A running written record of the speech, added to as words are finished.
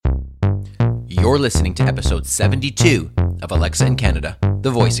You're listening to episode 72 of Alexa in Canada,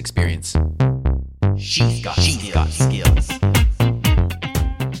 the voice experience. She's got skills.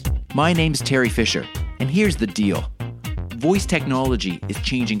 My name's Terry Fisher, and here's the deal. Voice technology is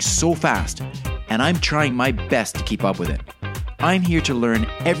changing so fast, and I'm trying my best to keep up with it. I'm here to learn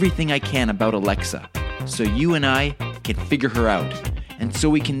everything I can about Alexa, so you and I can figure her out, and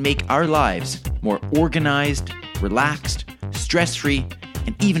so we can make our lives more organized, relaxed, stress-free,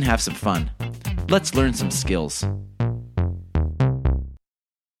 and even have some fun. Let's learn some skills.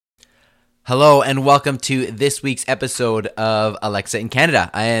 Hello and welcome to this week's episode of Alexa in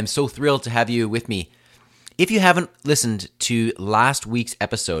Canada. I am so thrilled to have you with me. If you haven't listened to last week's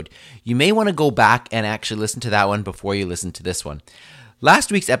episode, you may want to go back and actually listen to that one before you listen to this one.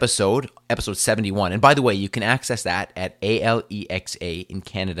 Last week's episode 71, and by the way, you can access that at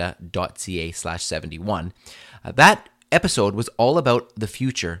alexaincanada.ca/71. That episode was all about the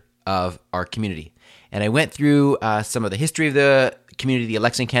future of our community. And I went through some of the history of the community, the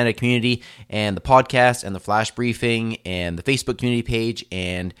Alexa in Canada community, and the podcast, and the flash briefing, and the Facebook community page.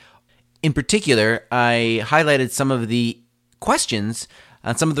 And in particular, I highlighted some of the questions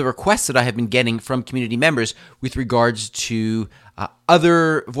and some of the requests that I have been getting from community members with regards to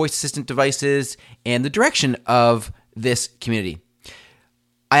other voice assistant devices and the direction of this community.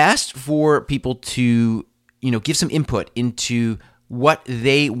 I asked for people to give some input into what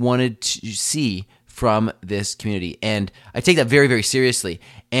they wanted to see from this community. And I take that very, very seriously.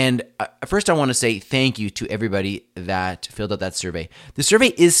 And first I want to say thank you to everybody that filled out that survey. The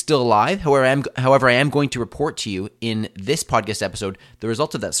survey is still live. However, I am going to report to you in this podcast episode the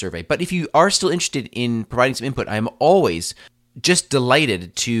results of that survey. But if you are still interested in providing some input, I am always just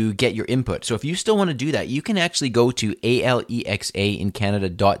delighted to get your input. So if you still want to do that, you can actually go to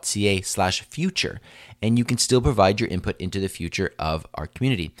alexaincanada.ca/future, and you can still provide your input into the future of our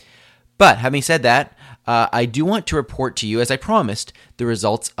community. But having said that, I do want to report to you, as I promised, the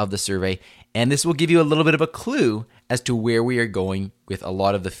results of the survey, and this will give you a little bit of a clue as to where we are going with a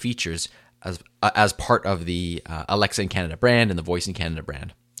lot of the features as part of the Alexa in Canada brand and the Voice in Canada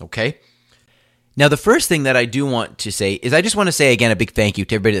brand. Okay? Now, the first thing that I do want to say is I just want to say again a big thank you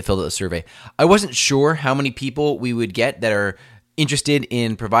to everybody that filled out the survey. I wasn't sure how many people we would get that are interested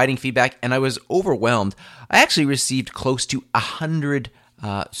in providing feedback, and I was overwhelmed. I actually received close to 100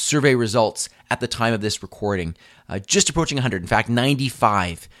 survey results at the time of this recording, just approaching 100. In fact,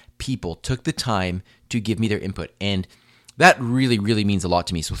 95 people took the time to give me their input, and that really, really means a lot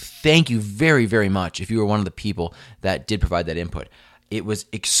to me. So thank you very, very much if you were one of the people that did provide that input. It was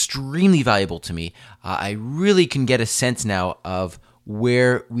extremely valuable to me. I really can get a sense now of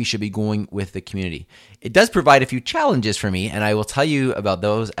where we should be going with the community. It does provide a few challenges for me, and I will tell you about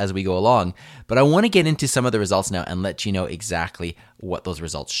those as we go along. But I want to get into some of the results now and let you know exactly what those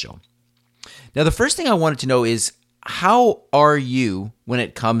results show. Now, the first thing I wanted to know is, how are you when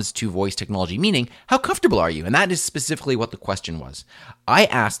it comes to voice technology? Meaning, how comfortable are you? And that is specifically what the question was. I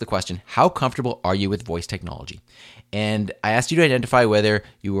asked the question, how comfortable are you with voice technology? And I asked you to identify whether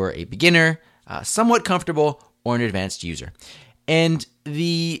you were a beginner, somewhat comfortable, or an advanced user. And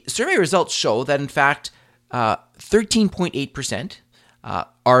the survey results show that, in fact, 13.8%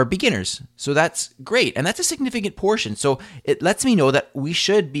 are beginners. So that's great. And that's a significant portion. So it lets me know that we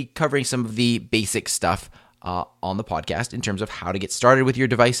should be covering some of the basic stuff on the podcast in terms of how to get started with your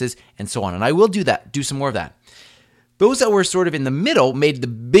devices and so on. And I will do some more of that. Those that were sort of in the middle made the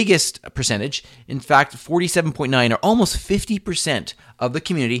biggest percentage. In fact, 47.9 or almost 50% of the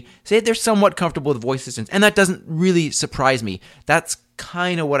community say they're somewhat comfortable with voice assistants. And that doesn't really surprise me. That's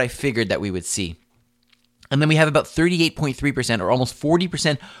kind of what I figured that we would see. And then we have about 38.3% or almost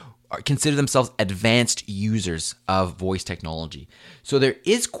 40% consider themselves advanced users of voice technology. So there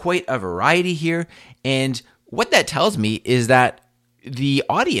is quite a variety here. And what that tells me is that the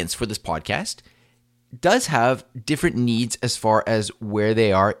audience for this podcast does have different needs as far as where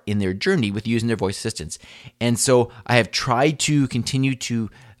they are in their journey with using their voice assistants. And so I have tried to continue to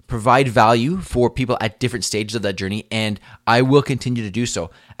provide value for people at different stages of that journey, and I will continue to do so.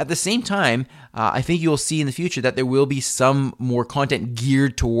 At the same time, I think you'll see in the future that there will be some more content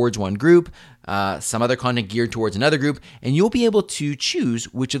geared towards one group, some other content geared towards another group, and you'll be able to choose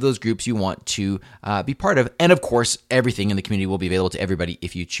which of those groups you want to be part of. And of course, everything in the community will be available to everybody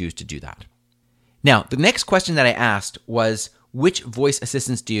if you choose to do that. Now, the next question that I asked was, which voice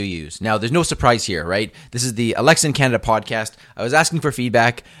assistants do you use? Now, there's no surprise here, right? This is the Alexa in Canada podcast. I was asking for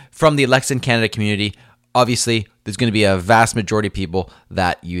feedback from the Alexa in Canada community. Obviously, there's going to be a vast majority of people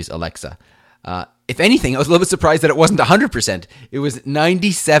that use Alexa. if anything, I was a little bit surprised that it wasn't 100%. It was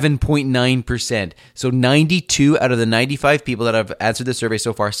 97.9%. So 92 out of the 95 people that have answered the survey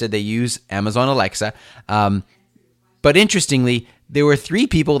so far said they use Amazon Alexa. But interestingly, there were 3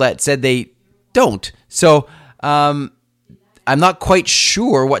 people that said they don't. So I'm not quite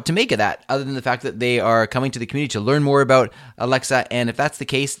sure what to make of that, other than the fact that they are coming to the community to learn more about Alexa. And if that's the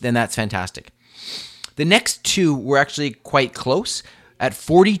case, then that's fantastic. The next 2 were actually quite close. At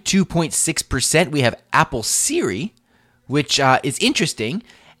 42.6%, we have Apple Siri, which is interesting.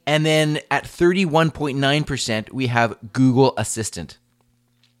 And then at 31.9%, we have Google Assistant.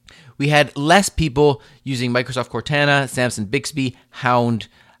 We had less people using Microsoft Cortana, Samsung Bixby, Hound,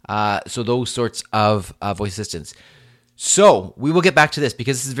 so those sorts of voice assistants. So we will get back to this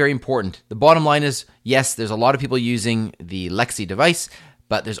because this is very important. The bottom line is, yes, there's a lot of people using the Lexi device,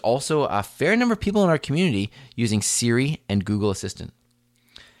 but there's also a fair number of people in our community using Siri and Google Assistant.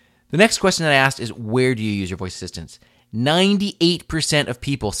 The next question that I asked is, where do you use your voice assistants? 98% of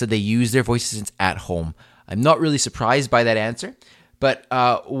people said they use their voice assistants at home. I'm not really surprised by that answer, but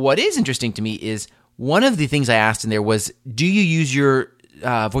what is interesting to me is one of the things I asked in there was, do you use your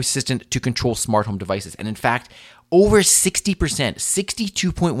voice assistant to control smart home devices? And in fact, over 60%,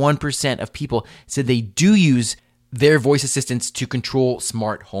 62.1% of people said they do use their voice assistants to control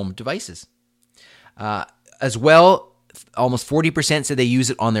smart home devices. As well, almost 40% said they use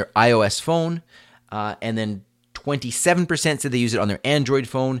it on their iOS phone, and then 27% said they use it on their Android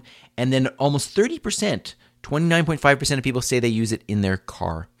phone, and then almost 30%, 29.5% of people say they use it in their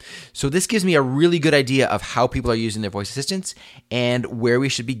car. So this gives me a really good idea of how people are using their voice assistants and where we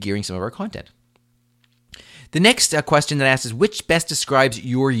should be gearing some of our content. The next question that I asked is, which best describes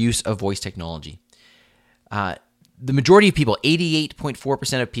your use of voice technology? The majority of people,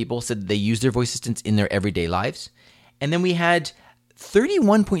 88.4% of people, said they use their voice assistants in their everyday lives. And then we had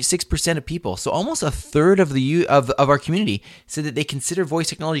 31.6% of people, so almost a third of our community, said that they consider voice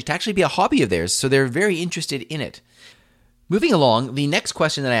technology to actually be a hobby of theirs, so they're very interested in it. Moving along, the next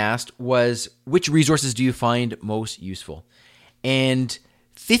question that I asked was, which resources do you find most useful? And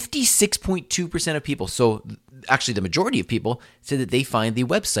 56.2% of people, so actually the majority of people, said that they find the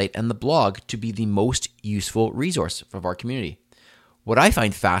website and the blog to be the most useful resource of our community. What I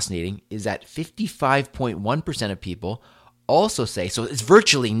find fascinating is that 55.1% of people also say, so it's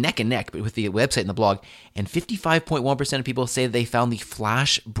virtually neck and neck with the website and the blog, and 55.1% of people say they found the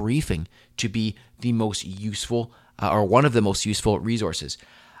flash briefing to be the most useful or one of the most useful resources.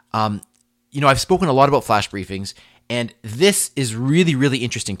 I've spoken a lot about flash briefings, and this is really, really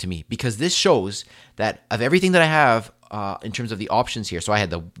interesting to me because this shows that of everything that I have in terms of the options here. So I had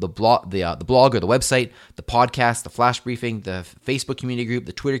the blog or the website, the podcast, the flash briefing, the Facebook community group,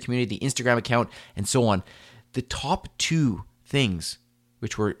 the Twitter community, the Instagram account, and so on. The top 2 things,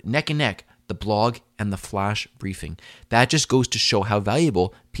 which were neck and neck, the blog and the flash briefing. That just goes to show how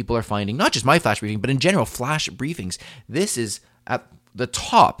valuable people are finding, not just my flash briefing, but in general, flash briefings. This is at the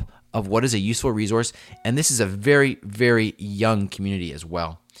top of what is a useful resource, and this is a very, very young community as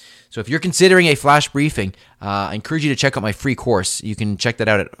well. So if you're considering a flash briefing, I encourage you to check out my free course. You can check that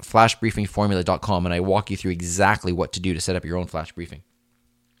out at flashbriefingformula.com, and I walk you through exactly what to do to set up your own flash briefing.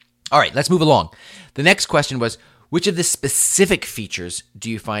 All right, let's move along. The next question was, which of the specific features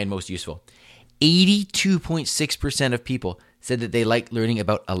do you find most useful? 82.6% of people said that they like learning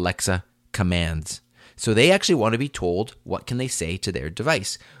about Alexa commands. So they actually want to be told what can they say to their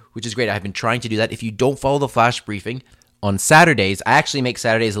device, which is great. I've been trying to do that. If you don't follow the flash briefing, on Saturdays, I actually make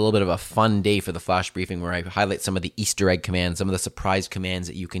Saturdays a little bit of a fun day for the flash briefing where I highlight some of the Easter egg commands, some of the surprise commands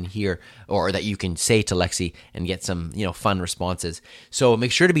that you can hear or that you can say to Lexi and get some, fun responses. So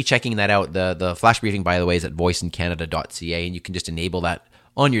make sure to be checking that out. The flash briefing, by the way, is at voiceincanada.ca, and you can just enable that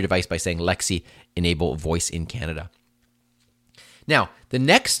on your device by saying, Lexi, enable voice in Canada. Now, the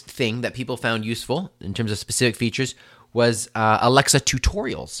next thing that people found useful in terms of specific features was Alexa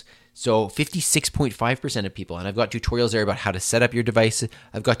tutorials. So 56.5% of people, and I've got tutorials there about how to set up your device.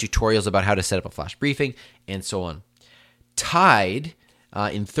 I've got tutorials about how to set up a flash briefing and so on. Tied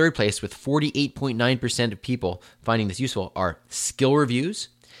in third place with 48.9% of people finding this useful are skill reviews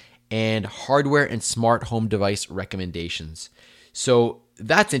and hardware and smart home device recommendations. So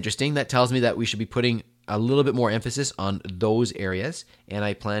that's interesting. That tells me that we should be putting a little bit more emphasis on those areas, and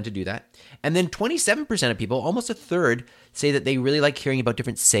I plan to do that. And then 27% of people, almost a third, say that they really like hearing about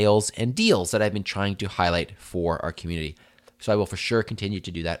different sales and deals that I've been trying to highlight for our community. So I will for sure continue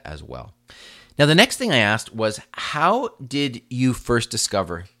to do that as well. Now, the next thing I asked was, how did you first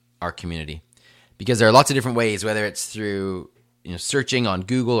discover our community? Because there are lots of different ways, whether it's through searching on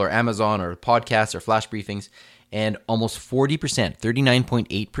Google or Amazon or podcasts or flash briefings, and almost 40%,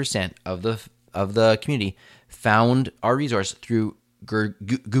 39.8% of the of the community found our resource through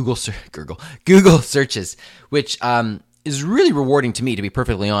Google searches, which is really rewarding to me, to be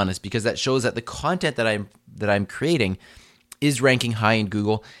perfectly honest, because that shows that the content that I'm creating is ranking high in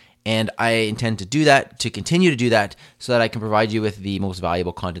Google, and I intend to do that, to continue to do that, so that I can provide you with the most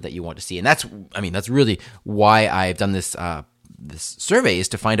valuable content that you want to see. And that's really why I've done this survey, is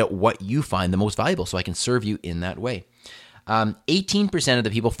to find out what you find the most valuable, so I can serve you in that way. 18% of the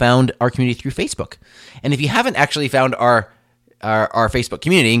people found our community through Facebook, and if you haven't actually found our Facebook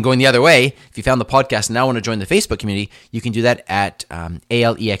community, and going the other way, if you found the podcast and now want to join the Facebook community, you can do that at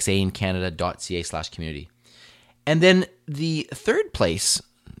alexaincanada.ca/community. And then the third place,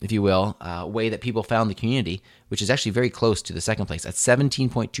 if you will, way that people found the community, which is actually very close to the second place at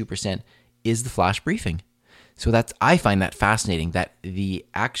 17.2%, is the flash briefing. So I find that fascinating, that the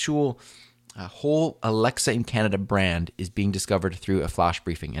actual whole Alexa in Canada brand is being discovered through a flash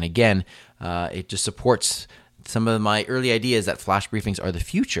briefing. And again, it just supports some of my early ideas that flash briefings are the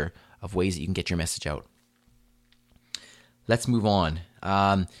future of ways that you can get your message out. Let's move on.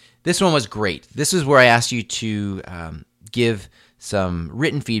 This one was great. This is where I asked you to give some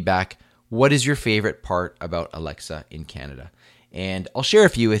written feedback. What is your favorite part about Alexa in Canada? And I'll share a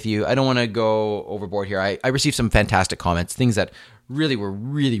few with you. I don't want to go overboard here. I received some fantastic comments, things that really were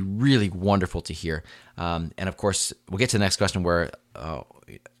really, really wonderful to hear. And of course, we'll get to the next question where I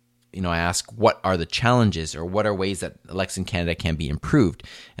ask, what are the challenges, or what are ways that Alexa in Canada can be improved?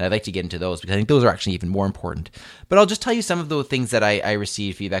 And I'd like to get into those, because I think those are actually even more important. But I'll just tell you some of the things that I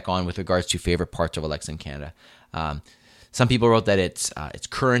received feedback on with regards to favorite parts of Alexa in Canada. Some people wrote that it's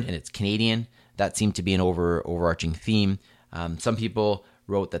current and it's Canadian. That seemed to be an overarching theme. Some people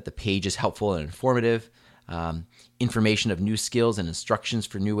wrote that the page is helpful and informative. Information of new skills and instructions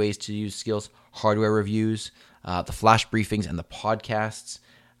for new ways to use skills, hardware reviews, the flash briefings, and the podcasts.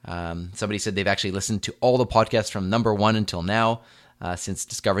 Somebody said they've actually listened to all the podcasts from number 1 until now since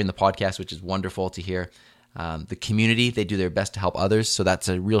discovering the podcast, which is wonderful to hear. The community, they do their best to help others. So that's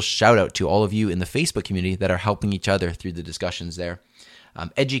a real shout out to all of you in the Facebook community that are helping each other through the discussions there.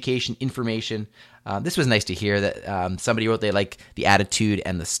 Education, information. This was nice to hear that somebody wrote they like the attitude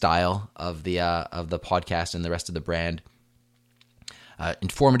and the style of the podcast and the rest of the brand.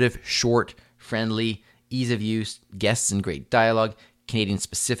 Informative, short, friendly, ease of use, guests and great dialogue, Canadian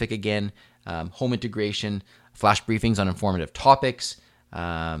specific again, home integration, flash briefings on informative topics.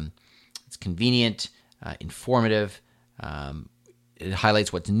 It's convenient, informative. It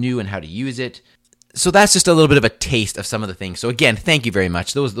highlights what's new and how to use it. So that's just a little bit of a taste of some of the things. So again, thank you very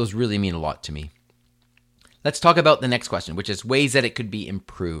much. Those really mean a lot to me. Let's talk about the next question, which is ways that it could be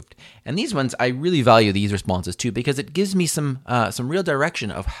improved. And these ones, I really value these responses too, because it gives me some real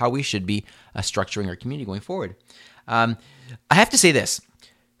direction of how we should be structuring our community going forward. I have to say this.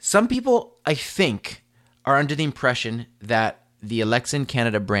 Some people, I think, are under the impression that the Alexa in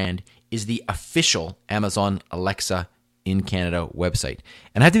Canada brand is the official Amazon Alexa in Canada website.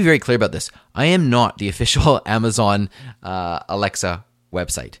 And I have to be very clear about this. I am not the official Amazon Alexa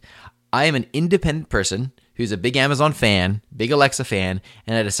website. I am an independent person who's a big Amazon fan, big Alexa fan,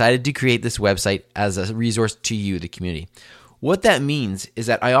 and I decided to create this website as a resource to you, the community. What that means is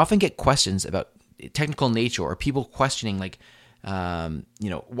that I often get questions about technical nature, or people questioning like,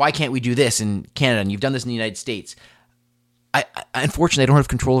 why can't we do this in Canada and you've done this in the United States? I unfortunately, I don't have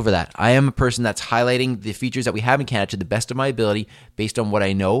control over that. I am a person that's highlighting the features that we have in Canada to the best of my ability based on what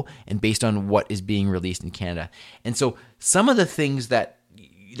I know and based on what is being released in Canada. And so some of the things that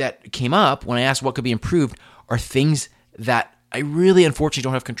came up when I asked what could be improved are things that I really unfortunately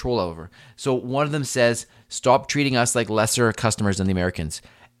don't have control over. So one of them says, stop treating us like lesser customers than the Americans.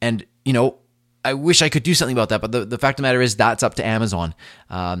 And, I wish I could do something about that, but the fact of the matter is that's up to Amazon.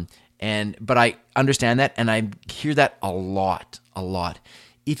 But I understand that, and I hear that a lot.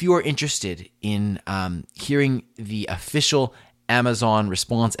 If you are interested in hearing the official Amazon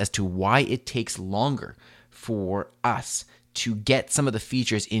response as to why it takes longer for us to get some of the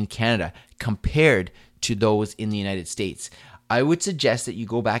features in Canada compared to those in the United States, I would suggest that you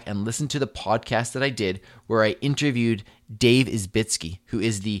go back and listen to the podcast that I did where I interviewed Dave Isbitsky, who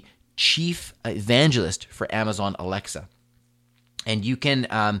is the chief evangelist for Amazon Alexa. And you can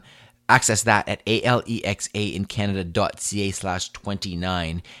access that at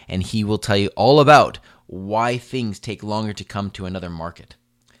alexaincanada.ca/29, and he will tell you all about why things take longer to come to another market.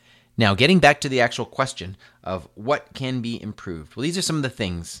 Now, getting back to the actual question of what can be improved. Well, these are some of the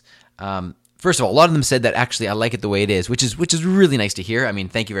things. First of all, a lot of them said that actually I like it the way it is, which is really nice to hear. I mean,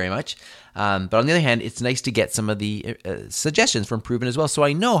 thank you very much. But on the other hand, it's nice to get some of the suggestions for improvement as well, so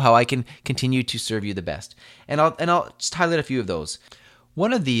I know how I can continue to serve you the best. And I'll just highlight a few of those.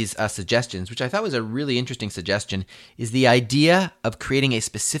 One of these suggestions, which I thought was a really interesting suggestion, is the idea of creating a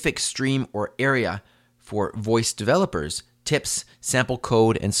specific stream or area for voice developers, tips, sample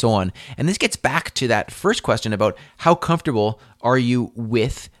code, and so on. And this gets back to that first question about how comfortable are you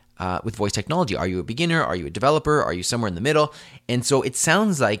with voice technology? Are you a beginner? Are you a developer? Are you somewhere in the middle? And so it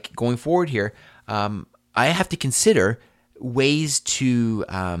sounds like going forward here, I have to consider ways to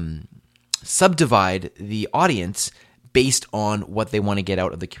subdivide the audience based on what they want to get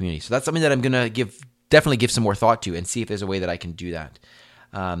out of the community. So that's something that I'm going to definitely give some more thought to and see if there's a way that I can do that.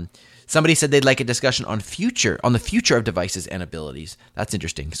 Somebody said they'd like a discussion on the future of devices and abilities. That's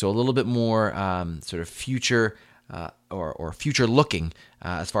interesting. So a little bit more sort of future or future looking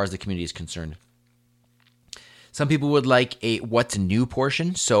as far as the community is concerned. Some people would like a what's new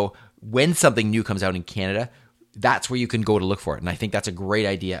portion. So when something new comes out in Canada, that's where you can go to look for it. And I think that's a great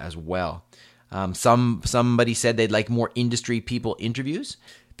idea as well. Somebody said they'd like more industry people interviews.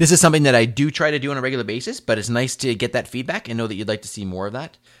 This is something that I do try to do on a regular basis, but it's nice to get that feedback and know that you'd like to see more of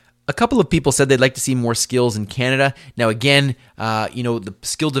that. A couple of people said they'd like to see more skills in Canada. Now, again, the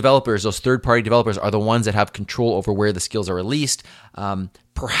skill developers, those third-party developers, are the ones that have control over where the skills are released.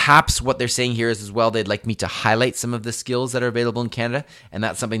 Perhaps what they're saying here is as well, they'd like me to highlight some of the skills that are available in Canada, and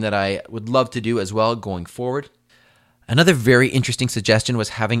that's something that I would love to do as well going forward. Another very interesting suggestion was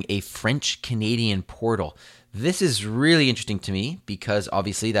having a French-Canadian portal. This is really interesting to me because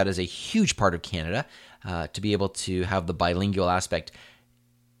obviously that is a huge part of Canada, to be able to have the bilingual aspect.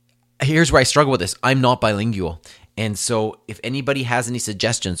 Here's where I struggle with this. I'm not bilingual. And so if anybody has any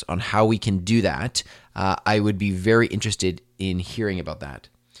suggestions on how we can do that, I would be very interested in hearing about that.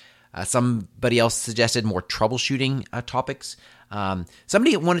 Somebody else suggested more troubleshooting topics.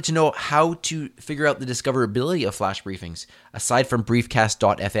 Somebody wanted to know how to figure out the discoverability of flash briefings aside from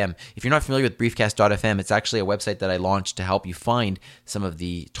briefcast.fm. If you're not familiar with briefcast.fm, it's actually a website that I launched to help you find some of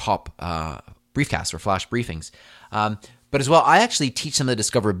the top briefcasts or flash briefings. But as well, I actually teach some of the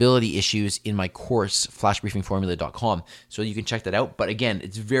discoverability issues in my course, flashbriefingformula.com. So you can check that out. But again,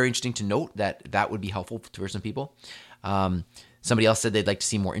 it's very interesting to note that would be helpful for some people. Somebody else said they'd like to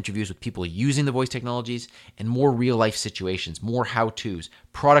see more interviews with people using the voice technologies and more real-life situations, more how-tos,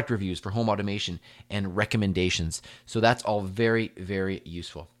 product reviews for home automation, and recommendations. So that's all very, very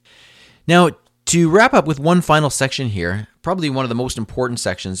useful. Now, to wrap up with one final section here, probably one of the most important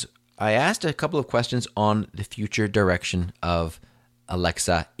sections, I asked a couple of questions on the future direction of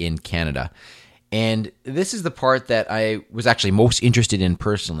Alexa in Canada. And this is the part that I was actually most interested in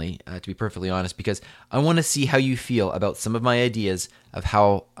personally, to be perfectly honest, because I want to see how you feel about some of my ideas of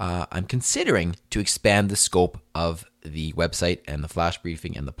how I'm considering to expand the scope of the website and the flash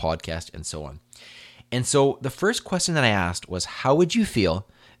briefing and the podcast and so on. And so the first question that I asked was, how would you feel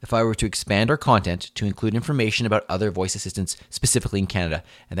if I were to expand our content to include information about other voice assistants specifically in Canada?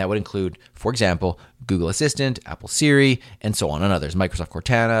 And that would include, for example, Google Assistant, Apple Siri, and so on, and others, Microsoft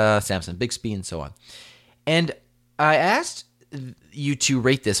Cortana, Samsung Bixby, and so on. And I asked you to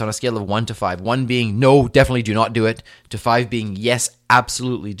rate this on a scale of 1 to 5, 1 being no, definitely do not do it, to 5 being yes,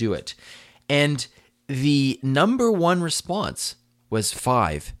 absolutely do it. And the number one response was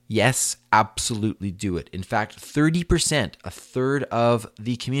 5. Yes, absolutely do it. In fact, 30%, a third of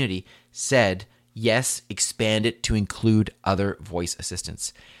the community, said yes, expand it to include other voice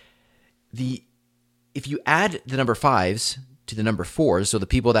assistants. If you add the number 5s to the number 4s, so the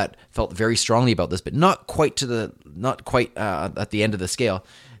people that felt very strongly about this, but not quite at the end of the scale,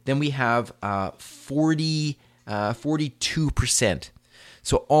 then we have 42%.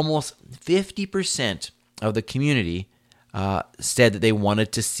 So almost 50% of the community said that they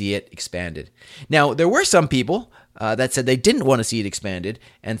wanted to see it expanded. Now, there were some people that said they didn't want to see it expanded,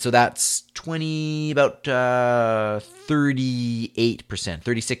 and so that's about 38%,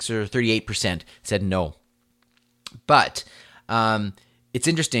 36 or 38% said no. But it's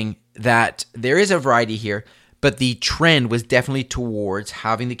interesting that there is a variety here, but the trend was definitely towards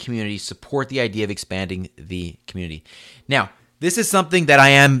having the community support the idea of expanding the community. Now, this is something that I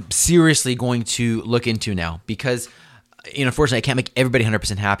am seriously going to look into now because unfortunately, I can't make everybody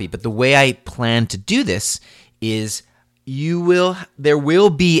 100% happy, but the way I plan to do this is there will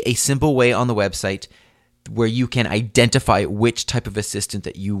be a simple way on the website where you can identify which type of assistant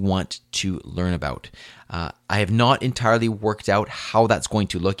that you want to learn about. I have not entirely worked out how that's going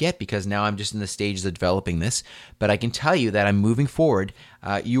to look yet because now I'm just in the stages of developing this, but I can tell you that I'm moving forward.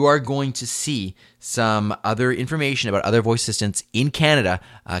 You are going to see some other information about other voice assistants in Canada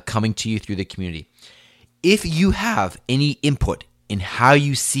coming to you through the community. If you have any input in how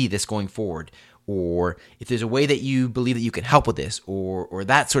you see this going forward, or if there's a way that you believe that you can help with this, or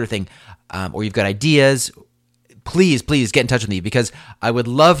that sort of thing, or you've got ideas, please get in touch with me because I would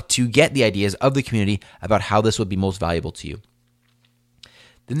love to get the ideas of the community about how this would be most valuable to you.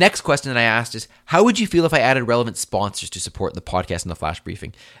 The next question that I asked is, how would you feel if I added relevant sponsors to support the podcast and the flash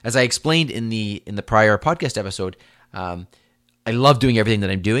briefing? As I explained in the prior podcast episode, I love doing everything that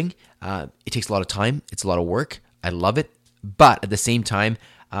I'm doing. It takes a lot of time. It's a lot of work. I love it. But at the same time,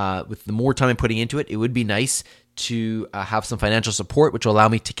 with the more time I'm putting into it, it would be nice to have some financial support, which will allow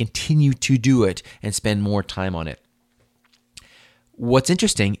me to continue to do it and spend more time on it. What's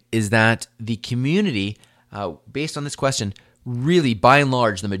interesting is that the community, based on this question, really, by and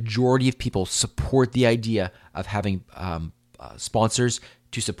large, the majority of people support the idea of having sponsors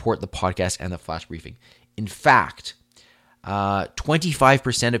to support the podcast and the flash briefing. In fact,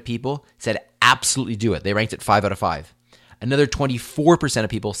 25% of people said absolutely do it. They ranked it 5 out of 5. Another 24% of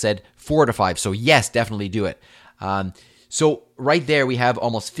people said 4 out of 5. So yes, definitely do it. So right there, we have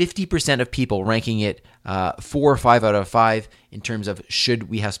almost 50% of people ranking it 4 or 5 out of 5 in terms of should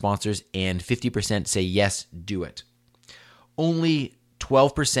we have sponsors, and 50% say yes, do it. Only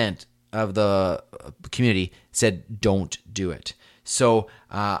 12% of the community said don't do it. So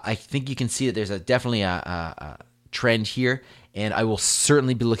I think you can see that there's definitely a trend here, and I will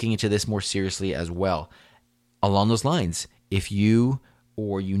certainly be looking into this more seriously as well. Along those lines, if you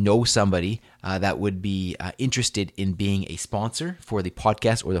or you know somebody that would be interested in being a sponsor for the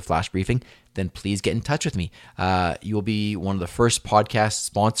podcast or the flash briefing, then please get in touch with me. You will be one of the first podcast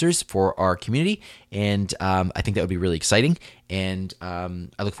sponsors for our community, and I think that would be really exciting, and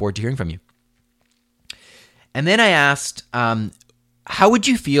I look forward to hearing from you. And then I asked, how would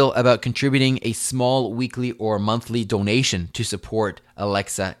you feel about contributing a small weekly or monthly donation to support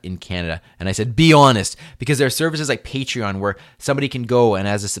Alexa in Canada? And I said, be honest, because there are services like Patreon where somebody can go and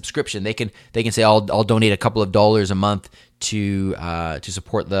as a subscription, they can say, I'll donate a couple of dollars a month to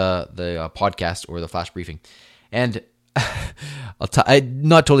support the podcast or the flash briefing. And I'm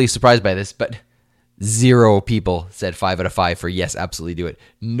not totally surprised by this, but 0 people said 5 out of 5 for yes, absolutely do it.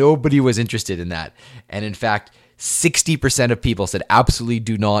 Nobody was interested in that. And in fact, 60% of people said absolutely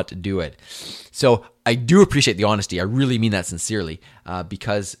do not do it. So I do appreciate the honesty. I really mean that sincerely,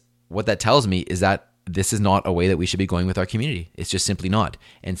 because what that tells me is that this is not a way that we should be going with our community. It's just simply not.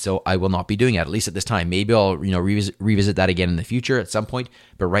 And so I will not be doing it, at least at this time. Maybe I'll revisit that again in the future at some point.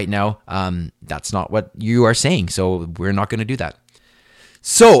 But right now, that's not what you are saying. So we're not going to do that.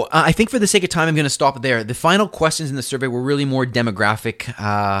 So I think for the sake of time, I'm going to stop there. The final questions in the survey were really more demographic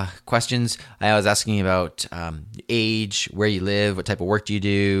questions. I was asking about age, where you live, what type of work do you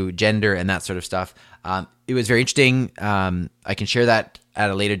do, gender, and that sort of stuff. It was very interesting. I can share that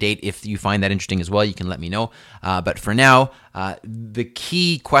at a later date. If you find that interesting as well, you can let me know. But for now, the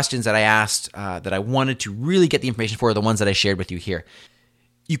key questions that I asked that I wanted to really get the information for are the ones that I shared with you here.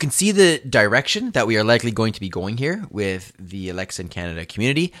 You can see the direction that we are likely going to be going here with the Alexa in Canada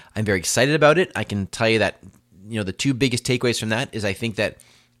community. I'm very excited about it. I can tell you that the 2 biggest takeaways from that is I think that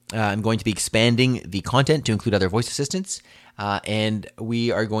I'm going to be expanding the content to include other voice assistants, and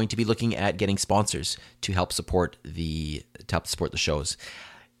we are going to be looking at getting sponsors to help support the shows.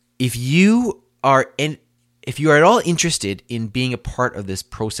 If you are at all interested in being a part of this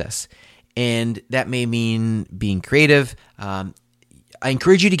process, and that may mean being creative, I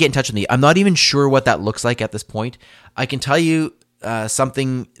encourage you to get in touch with me. I'm not even sure what that looks like at this point. I can tell you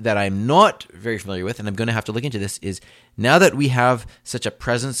something that I'm not very familiar with, and I'm going to have to look into this, is now that we have such a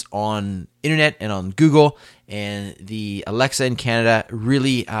presence on internet and on Google, and the Alexa in Canada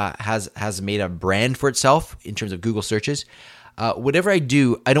really has made a brand for itself in terms of Google searches, whatever I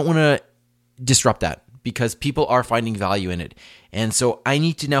do, I don't want to disrupt that, because people are finding value in it. And so I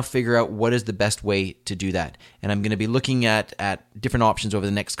need to now figure out what is the best way to do that. And I'm going to be looking at different options over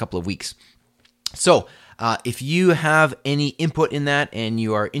the next couple of weeks. So if you have any input in that and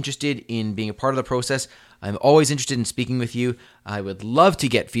you are interested in being a part of the process, I'm always interested in speaking with you. I would love to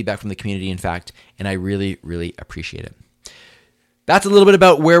get feedback from the community, in fact, and I really, really appreciate it. That's a little bit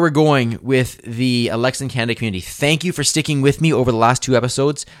about where we're going with the Alexa in Canada community. Thank you for sticking with me over the last 2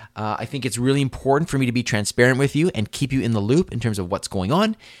 episodes. I think it's really important for me to be transparent with you and keep you in the loop in terms of what's going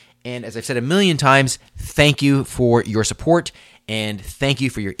on. And as I've said a million times, thank you for your support and thank you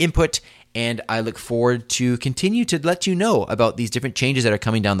for your input. And I look forward to continue to let you know about these different changes that are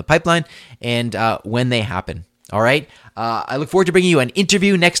coming down the pipeline and when they happen. All right. I look forward to bringing you an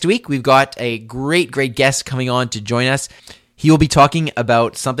interview next week. We've got a great guest coming on to join us. He will be talking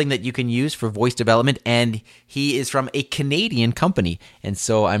about something that you can use for voice development, and he is from a Canadian company. And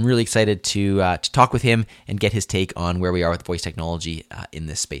so I'm really excited to talk with him and get his take on where we are with voice technology in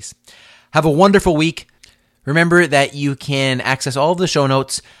this space. Have a wonderful week. Remember that you can access all of the show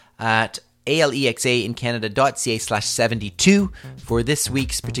notes at ALEXA in Canada.ca/72 for this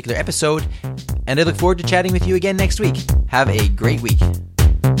week's particular episode. And I look forward to chatting with you again next week. Have a great week.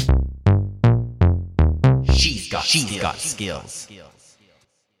 She's got skills.